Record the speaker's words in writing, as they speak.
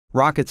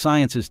Rocket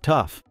science is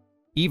tough.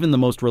 Even the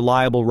most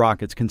reliable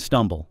rockets can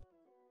stumble.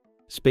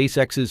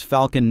 SpaceX's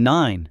Falcon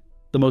 9,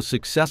 the most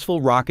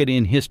successful rocket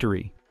in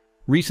history,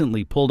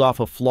 recently pulled off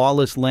a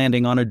flawless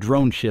landing on a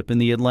drone ship in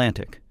the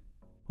Atlantic,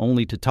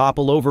 only to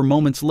topple over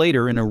moments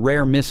later in a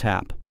rare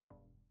mishap.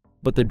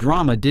 But the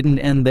drama didn't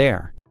end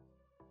there.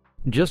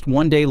 Just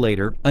one day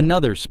later,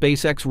 another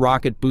SpaceX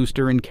rocket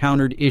booster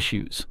encountered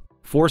issues,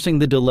 forcing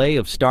the delay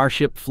of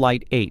Starship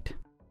Flight 8.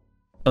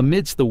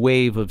 Amidst the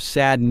wave of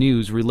sad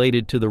news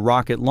related to the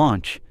rocket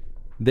launch,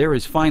 there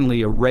is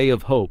finally a ray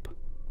of hope.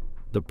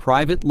 The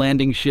private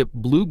landing ship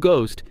Blue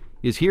Ghost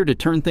is here to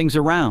turn things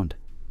around.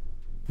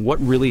 What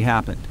really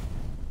happened?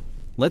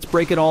 Let's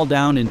break it all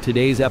down in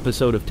today's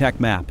episode of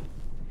Techmap.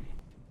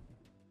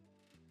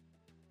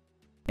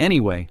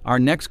 Anyway, our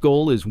next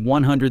goal is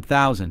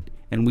 100,000,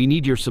 and we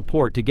need your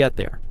support to get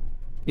there.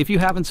 If you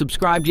haven't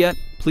subscribed yet,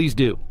 please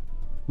do.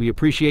 We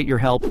appreciate your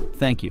help.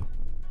 Thank you.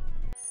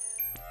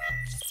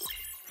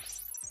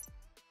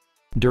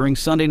 During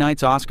Sunday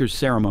night's Oscars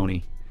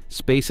ceremony,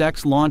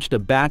 SpaceX launched a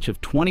batch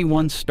of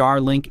 21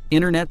 Starlink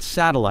internet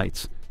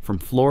satellites from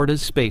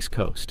Florida's Space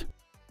Coast.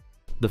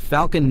 The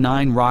Falcon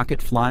 9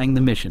 rocket flying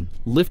the mission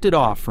lifted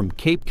off from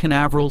Cape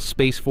Canaveral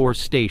Space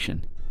Force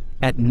Station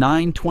at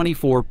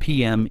 9:24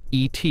 p.m.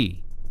 ET,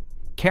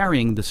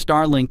 carrying the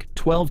Starlink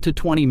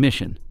 12-20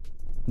 mission,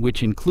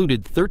 which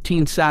included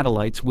 13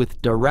 satellites with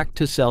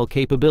direct-to-cell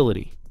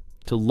capability,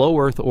 to low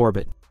Earth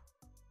orbit.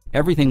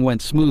 Everything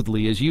went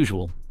smoothly as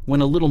usual when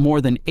a little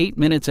more than 8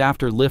 minutes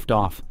after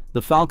liftoff,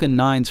 the Falcon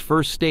 9's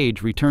first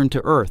stage returned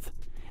to Earth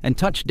and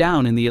touched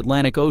down in the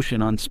Atlantic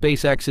Ocean on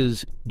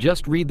SpaceX's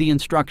Just Read the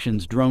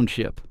Instructions drone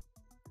ship.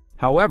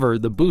 However,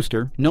 the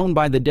booster, known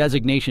by the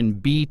designation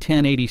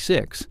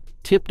B1086,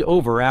 tipped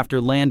over after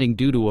landing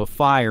due to a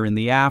fire in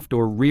the aft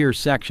or rear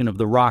section of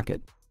the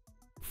rocket.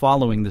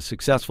 Following the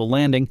successful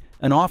landing,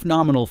 an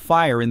off-nominal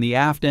fire in the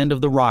aft end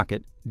of the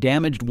rocket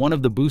damaged one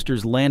of the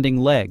booster's landing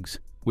legs,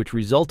 which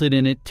resulted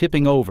in it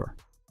tipping over.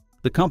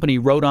 The company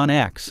wrote on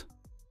X,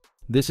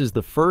 "This is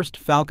the first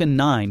Falcon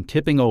 9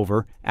 tipping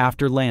over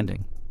after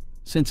landing,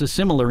 since a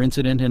similar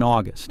incident in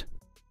August."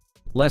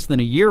 Less than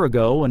a year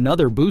ago,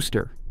 another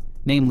booster,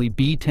 namely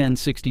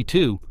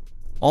B1062,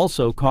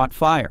 also caught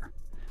fire,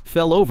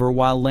 fell over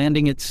while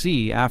landing at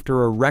sea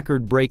after a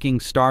record-breaking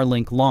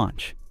Starlink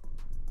launch.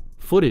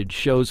 Footage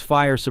shows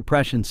fire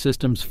suppression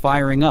systems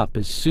firing up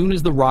as soon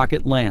as the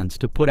rocket lands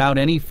to put out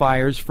any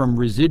fires from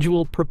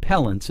residual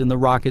propellants in the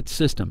rocket's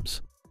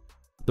systems.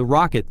 The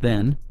rocket,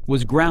 then,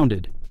 was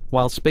grounded,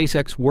 while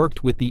SpaceX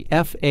worked with the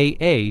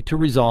FAA to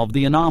resolve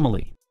the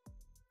anomaly.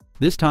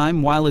 This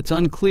time, while it's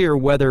unclear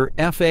whether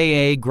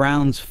FAA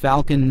grounds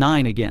Falcon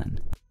 9 again,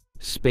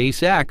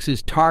 SpaceX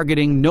is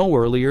targeting no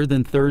earlier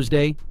than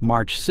Thursday,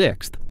 March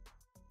 6th,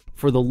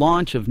 for the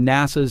launch of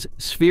NASA's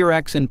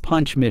SpaceX and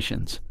Punch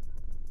missions.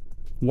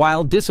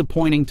 While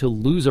disappointing to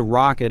lose a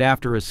rocket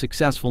after a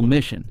successful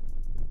mission,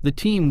 the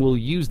team will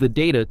use the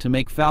data to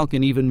make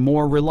Falcon even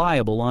more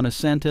reliable on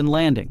ascent and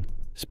landing,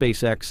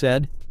 SpaceX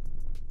said.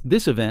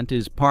 This event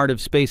is part of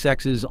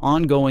SpaceX's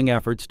ongoing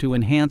efforts to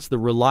enhance the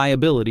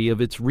reliability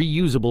of its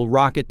reusable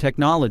rocket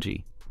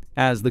technology,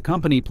 as the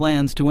company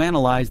plans to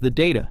analyze the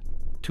data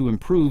to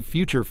improve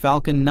future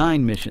Falcon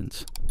 9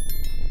 missions.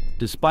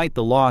 Despite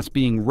the loss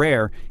being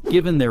rare,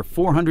 given their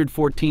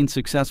 414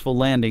 successful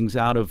landings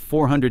out of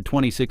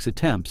 426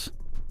 attempts,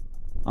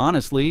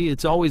 honestly,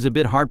 it's always a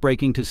bit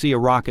heartbreaking to see a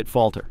rocket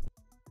falter.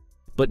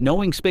 But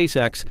knowing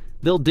SpaceX,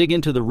 they'll dig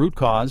into the root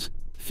cause,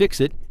 fix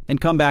it, and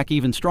come back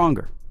even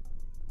stronger.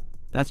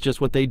 That's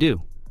just what they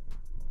do.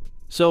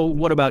 So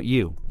what about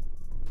you?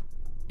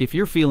 If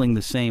you're feeling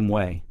the same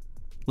way,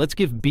 let's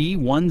give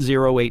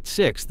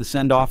B1086 the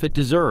send-off it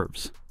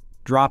deserves.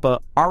 Drop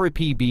a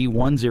RIP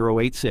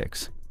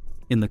B1086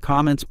 in the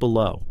comments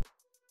below.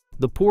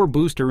 The poor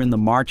booster in the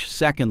March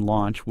 2nd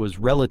launch was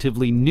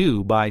relatively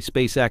new by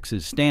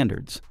SpaceX's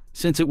standards,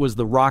 since it was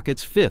the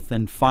rocket's 5th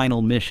and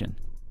final mission.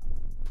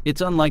 It's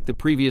unlike the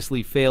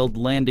previously failed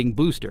landing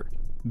booster,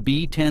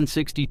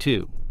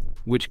 B1062,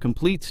 which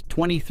completes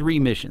 23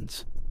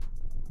 missions.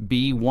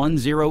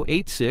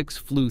 B1086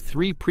 flew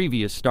 3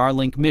 previous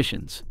Starlink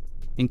missions,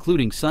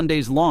 including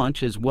Sunday's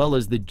launch as well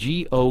as the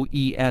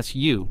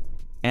GOESU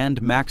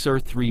and MaxR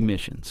 3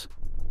 missions.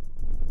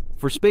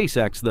 For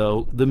SpaceX,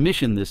 though, the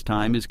mission this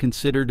time is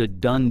considered a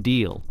done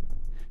deal,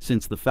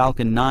 since the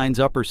Falcon 9's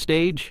upper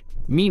stage,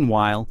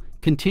 meanwhile,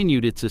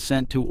 continued its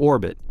ascent to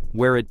orbit,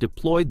 where it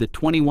deployed the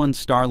 21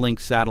 Starlink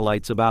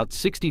satellites about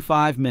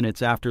 65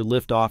 minutes after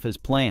liftoff as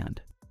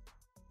planned.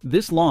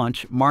 This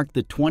launch marked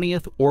the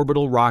 20th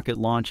orbital rocket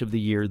launch of the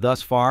year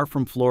thus far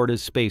from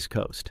Florida's Space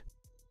Coast.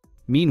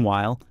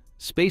 Meanwhile,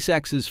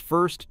 SpaceX's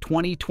first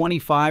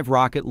 2025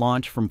 rocket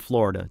launch from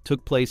Florida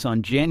took place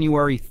on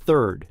January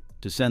 3rd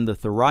to send the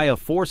Thuraya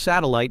 4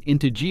 satellite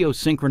into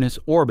geosynchronous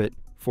orbit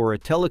for a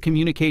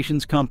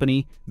telecommunications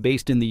company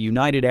based in the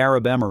United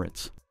Arab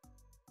Emirates.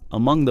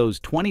 Among those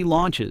 20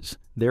 launches,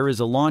 there is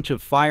a launch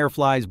of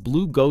Firefly's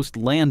Blue Ghost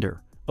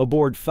lander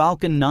aboard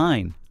Falcon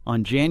 9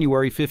 on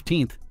January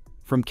 15th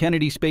from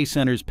Kennedy Space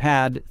Center's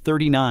Pad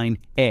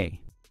 39A.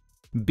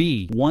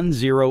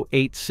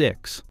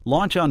 B1086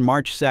 launch on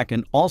March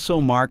 2nd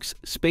also marks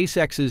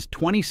SpaceX's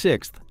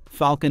 26th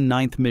Falcon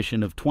 9th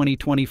mission of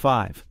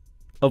 2025,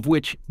 of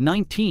which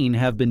 19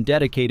 have been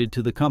dedicated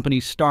to the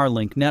company's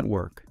Starlink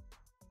network.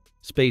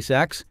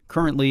 SpaceX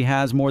currently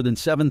has more than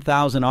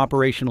 7,000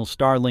 operational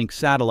Starlink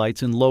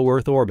satellites in low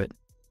Earth orbit.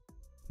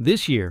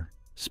 This year,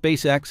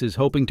 SpaceX is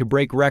hoping to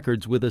break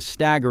records with a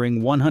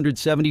staggering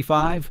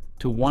 175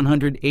 to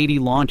 180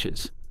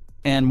 launches.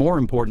 And more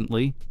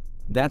importantly,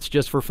 that's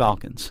just for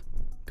Falcons,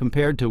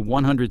 compared to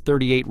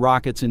 138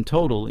 rockets in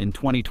total in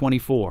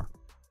 2024.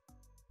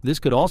 This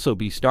could also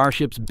be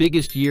Starship's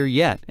biggest year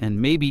yet,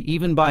 and maybe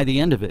even by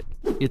the end of it,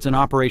 it's an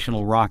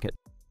operational rocket.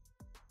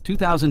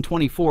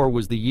 2024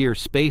 was the year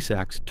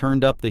SpaceX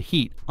turned up the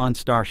heat on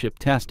Starship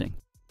testing.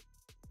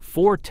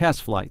 4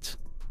 test flights,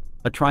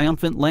 a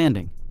triumphant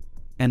landing,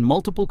 and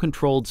multiple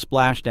controlled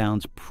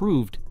splashdowns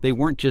proved they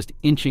weren't just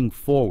inching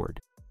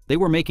forward, they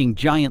were making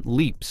giant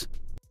leaps.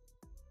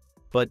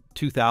 But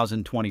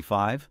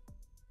 2025?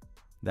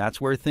 That's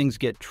where things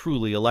get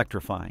truly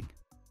electrifying.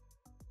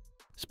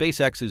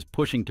 SpaceX is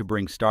pushing to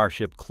bring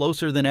Starship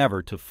closer than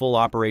ever to full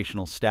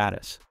operational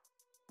status.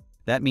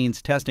 That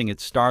means testing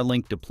its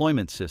Starlink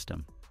deployment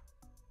system,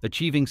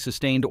 achieving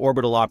sustained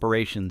orbital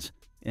operations,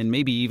 and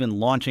maybe even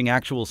launching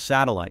actual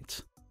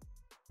satellites.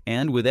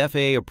 And with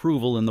FAA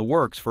approval in the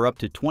works for up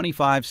to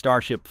 25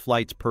 Starship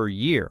flights per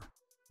year,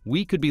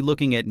 we could be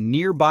looking at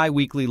near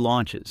bi-weekly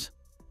launches,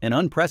 an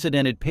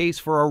unprecedented pace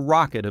for a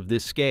rocket of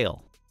this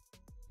scale.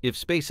 If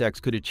SpaceX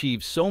could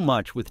achieve so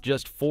much with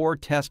just 4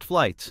 test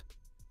flights,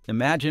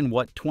 imagine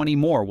what 20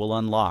 more will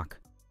unlock.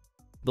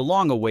 The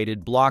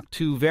long-awaited Block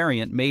 2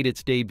 variant made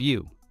its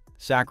debut,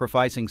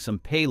 sacrificing some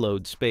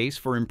payload space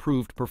for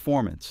improved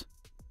performance.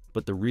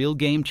 But the real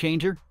game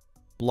changer?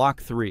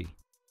 Block 3,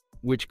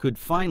 which could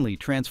finally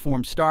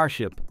transform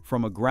Starship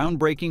from a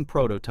groundbreaking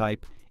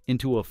prototype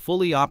into a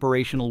fully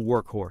operational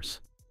workhorse.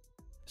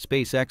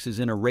 SpaceX is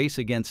in a race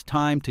against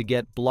time to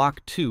get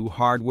Block 2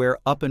 hardware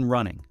up and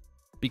running,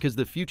 because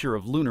the future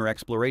of lunar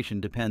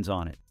exploration depends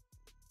on it.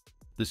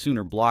 The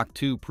sooner Block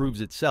 2 proves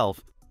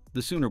itself,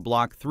 the sooner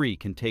Block 3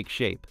 can take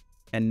shape,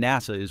 and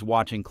NASA is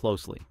watching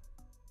closely.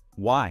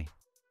 Why?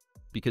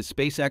 Because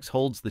SpaceX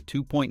holds the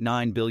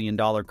 $2.9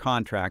 billion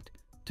contract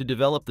to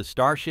develop the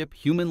Starship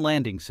Human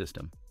Landing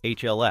System,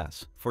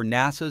 HLS, for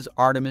NASA's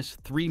Artemis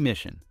 3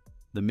 mission,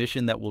 the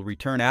mission that will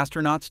return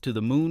astronauts to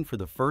the Moon for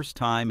the first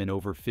time in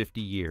over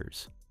 50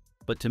 years.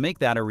 But to make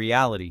that a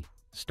reality,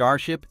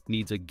 Starship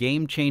needs a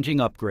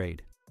game-changing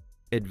upgrade.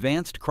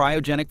 Advanced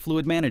cryogenic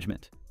fluid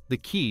management, the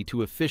key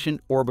to efficient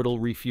orbital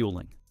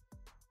refueling.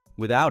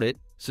 Without it,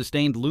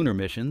 sustained lunar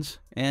missions,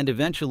 and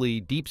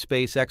eventually deep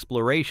space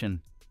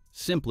exploration,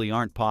 simply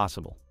aren't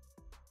possible.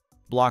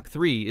 Block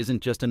 3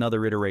 isn't just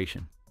another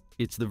iteration.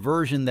 It's the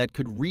version that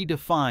could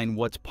redefine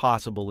what's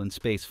possible in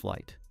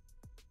spaceflight.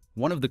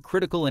 One of the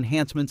critical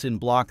enhancements in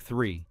Block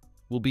 3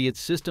 will be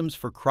its systems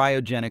for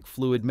cryogenic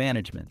fluid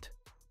management.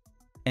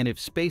 And if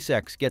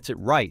SpaceX gets it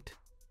right,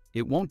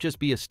 it won't just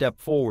be a step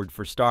forward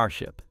for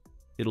Starship.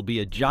 It'll be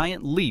a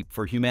giant leap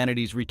for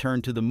humanity's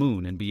return to the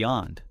Moon and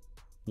beyond.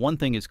 One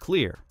thing is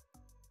clear: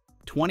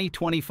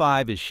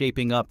 2025 is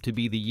shaping up to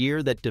be the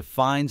year that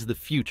defines the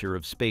future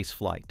of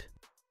spaceflight.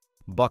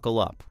 Buckle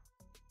up.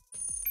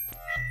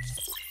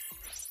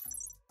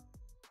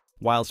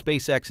 While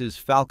SpaceX's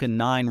Falcon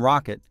 9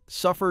 rocket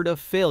suffered a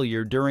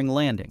failure during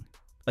landing,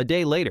 a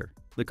day later,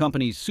 the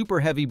company's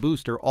Super Heavy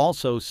booster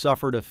also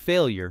suffered a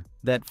failure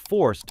that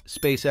forced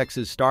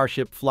SpaceX's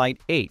Starship Flight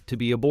 8 to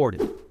be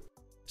aborted.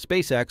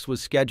 SpaceX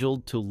was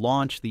scheduled to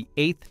launch the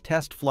 8th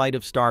test flight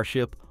of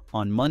Starship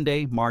on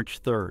Monday,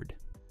 March 3rd.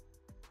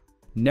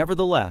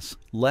 Nevertheless,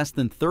 less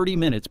than 30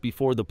 minutes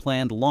before the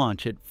planned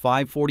launch at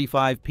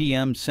 5:45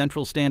 p.m.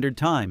 Central Standard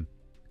Time,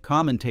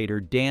 commentator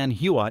Dan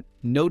Hewitt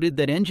noted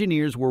that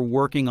engineers were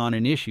working on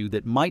an issue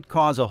that might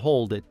cause a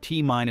hold at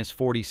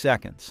T-40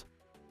 seconds.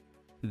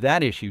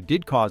 That issue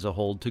did cause a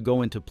hold to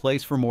go into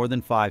place for more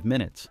than 5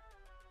 minutes.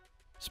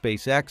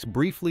 SpaceX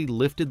briefly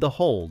lifted the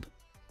hold,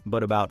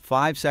 but about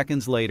 5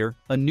 seconds later,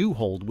 a new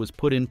hold was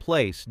put in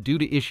place due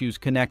to issues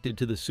connected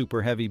to the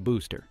Super Heavy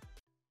booster.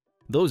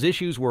 Those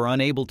issues were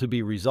unable to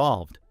be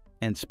resolved,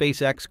 and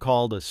SpaceX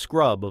called a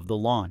scrub of the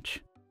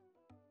launch.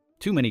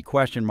 Too many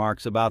question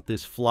marks about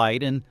this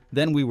flight, and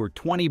then we were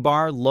 20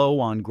 bar low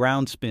on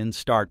ground spin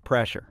start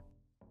pressure.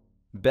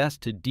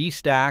 Best to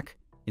destack,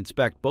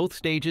 inspect both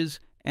stages,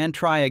 and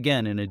try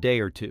again in a day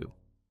or two.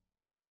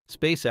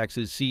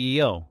 SpaceX's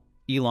CEO,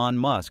 Elon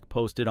Musk,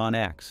 posted on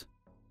X.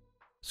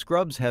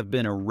 Scrubs have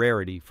been a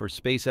rarity for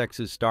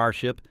SpaceX's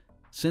Starship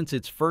since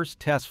its first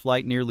test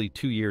flight nearly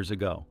 2 years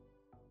ago.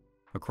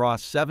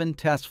 Across 7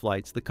 test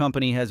flights, the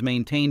company has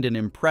maintained an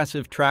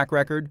impressive track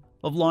record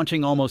of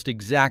launching almost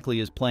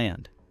exactly as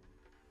planned.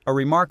 A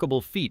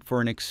remarkable feat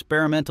for an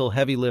experimental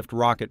heavy-lift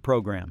rocket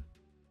program.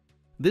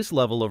 This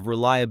level of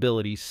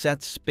reliability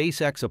sets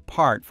SpaceX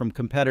apart from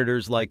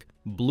competitors like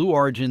Blue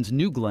Origin's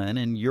New Glenn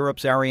and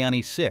Europe's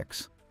Ariane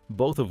 6,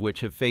 both of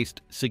which have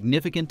faced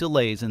significant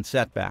delays and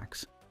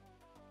setbacks.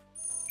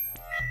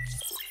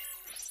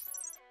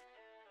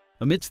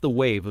 Amidst the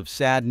wave of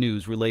sad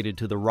news related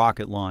to the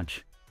rocket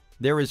launch,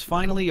 there is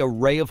finally a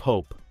ray of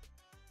hope.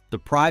 The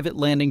private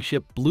landing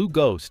ship Blue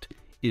Ghost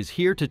is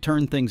here to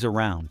turn things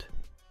around.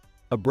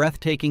 A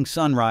breathtaking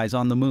sunrise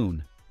on the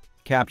moon,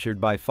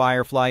 captured by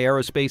Firefly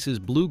Aerospace's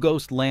Blue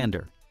Ghost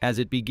lander as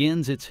it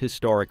begins its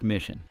historic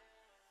mission.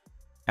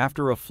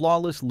 After a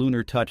flawless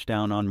lunar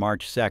touchdown on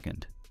March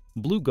 2nd,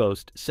 Blue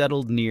Ghost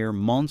settled near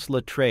Mons La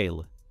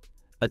Trail,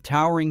 a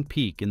towering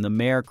peak in the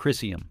Mare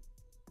Crisium,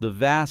 the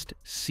vast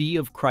Sea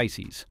of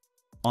Crises,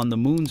 on the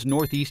moon's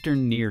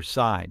northeastern near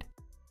side.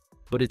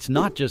 But it's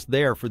not just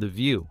there for the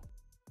view.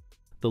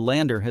 The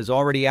lander has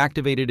already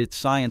activated its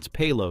science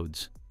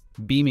payloads,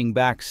 beaming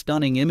back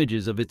stunning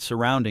images of its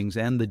surroundings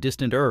and the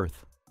distant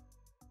Earth.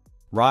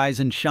 Rise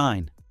and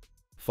shine.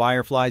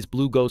 Firefly's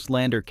Blue Ghost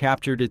lander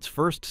captured its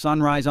first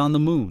sunrise on the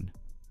moon,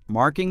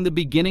 marking the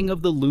beginning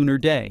of the lunar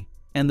day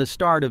and the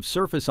start of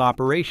surface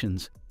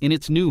operations in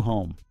its new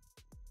home.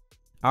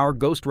 Our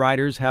Ghost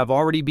Riders have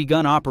already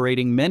begun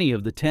operating many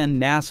of the 10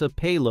 NASA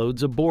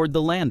payloads aboard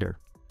the lander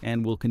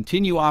and will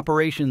continue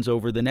operations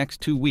over the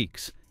next 2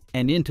 weeks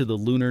and into the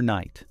lunar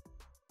night.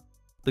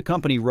 The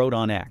company wrote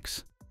on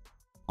X,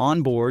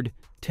 "On board,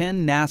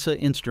 10 NASA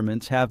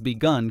instruments have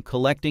begun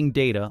collecting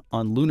data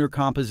on lunar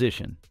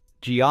composition,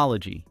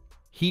 geology,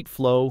 heat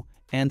flow,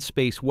 and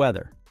space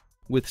weather,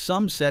 with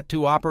some set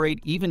to operate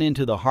even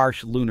into the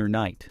harsh lunar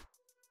night.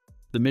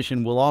 The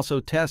mission will also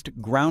test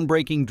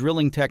groundbreaking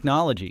drilling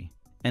technology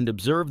and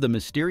observe the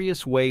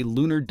mysterious way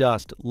lunar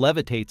dust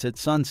levitates at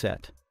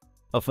sunset,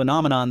 a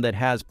phenomenon that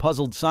has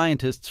puzzled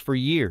scientists for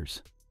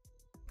years."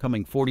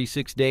 Coming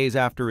 46 days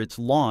after its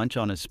launch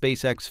on a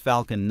SpaceX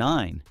Falcon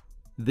 9,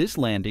 this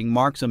landing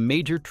marks a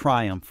major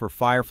triumph for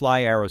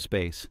Firefly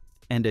Aerospace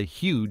and a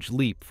huge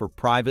leap for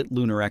private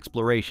lunar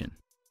exploration.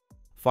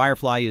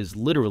 Firefly is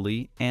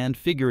literally and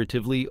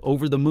figuratively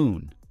over the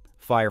moon,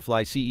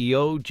 Firefly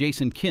CEO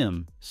Jason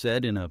Kim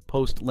said in a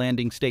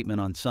post-landing statement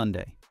on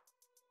Sunday.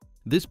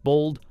 "This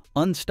bold,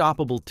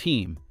 unstoppable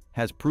team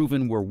has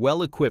proven we're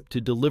well equipped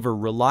to deliver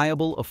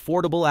reliable,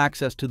 affordable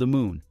access to the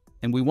moon,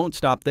 and we won't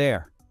stop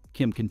there,"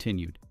 Kim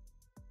continued.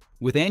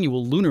 With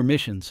annual lunar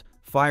missions,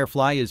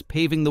 Firefly is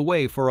paving the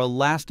way for a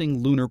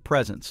lasting lunar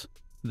presence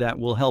that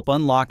will help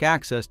unlock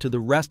access to the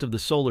rest of the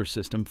solar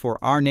system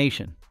for our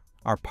nation,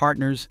 our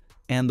partners,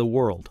 and the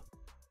world.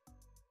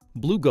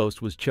 Blue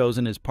Ghost was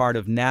chosen as part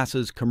of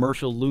NASA's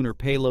Commercial Lunar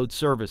Payload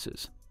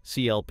Services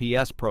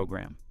 (CLPS)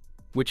 program,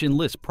 which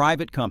enlists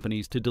private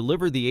companies to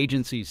deliver the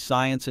agency's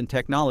science and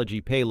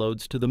technology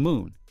payloads to the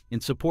moon in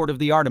support of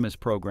the Artemis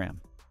program.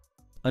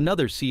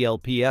 Another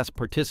CLPS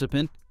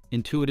participant,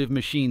 Intuitive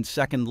Machines'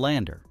 second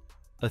lander,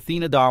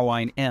 Athena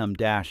Darwin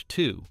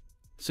M-2,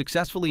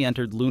 successfully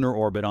entered lunar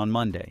orbit on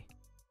Monday.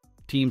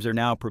 Teams are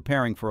now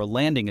preparing for a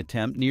landing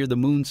attempt near the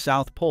moon's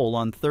south pole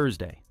on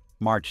Thursday,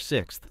 March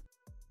 6th.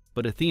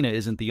 But Athena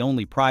isn't the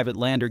only private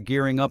lander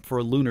gearing up for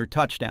a lunar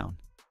touchdown.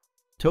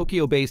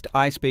 Tokyo-based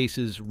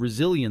iSpace's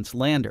Resilience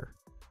lander,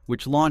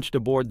 which launched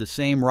aboard the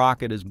same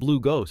rocket as Blue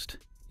Ghost,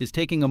 is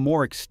taking a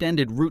more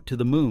extended route to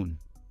the moon,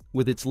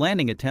 with its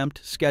landing attempt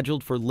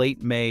scheduled for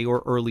late May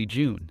or early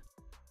June.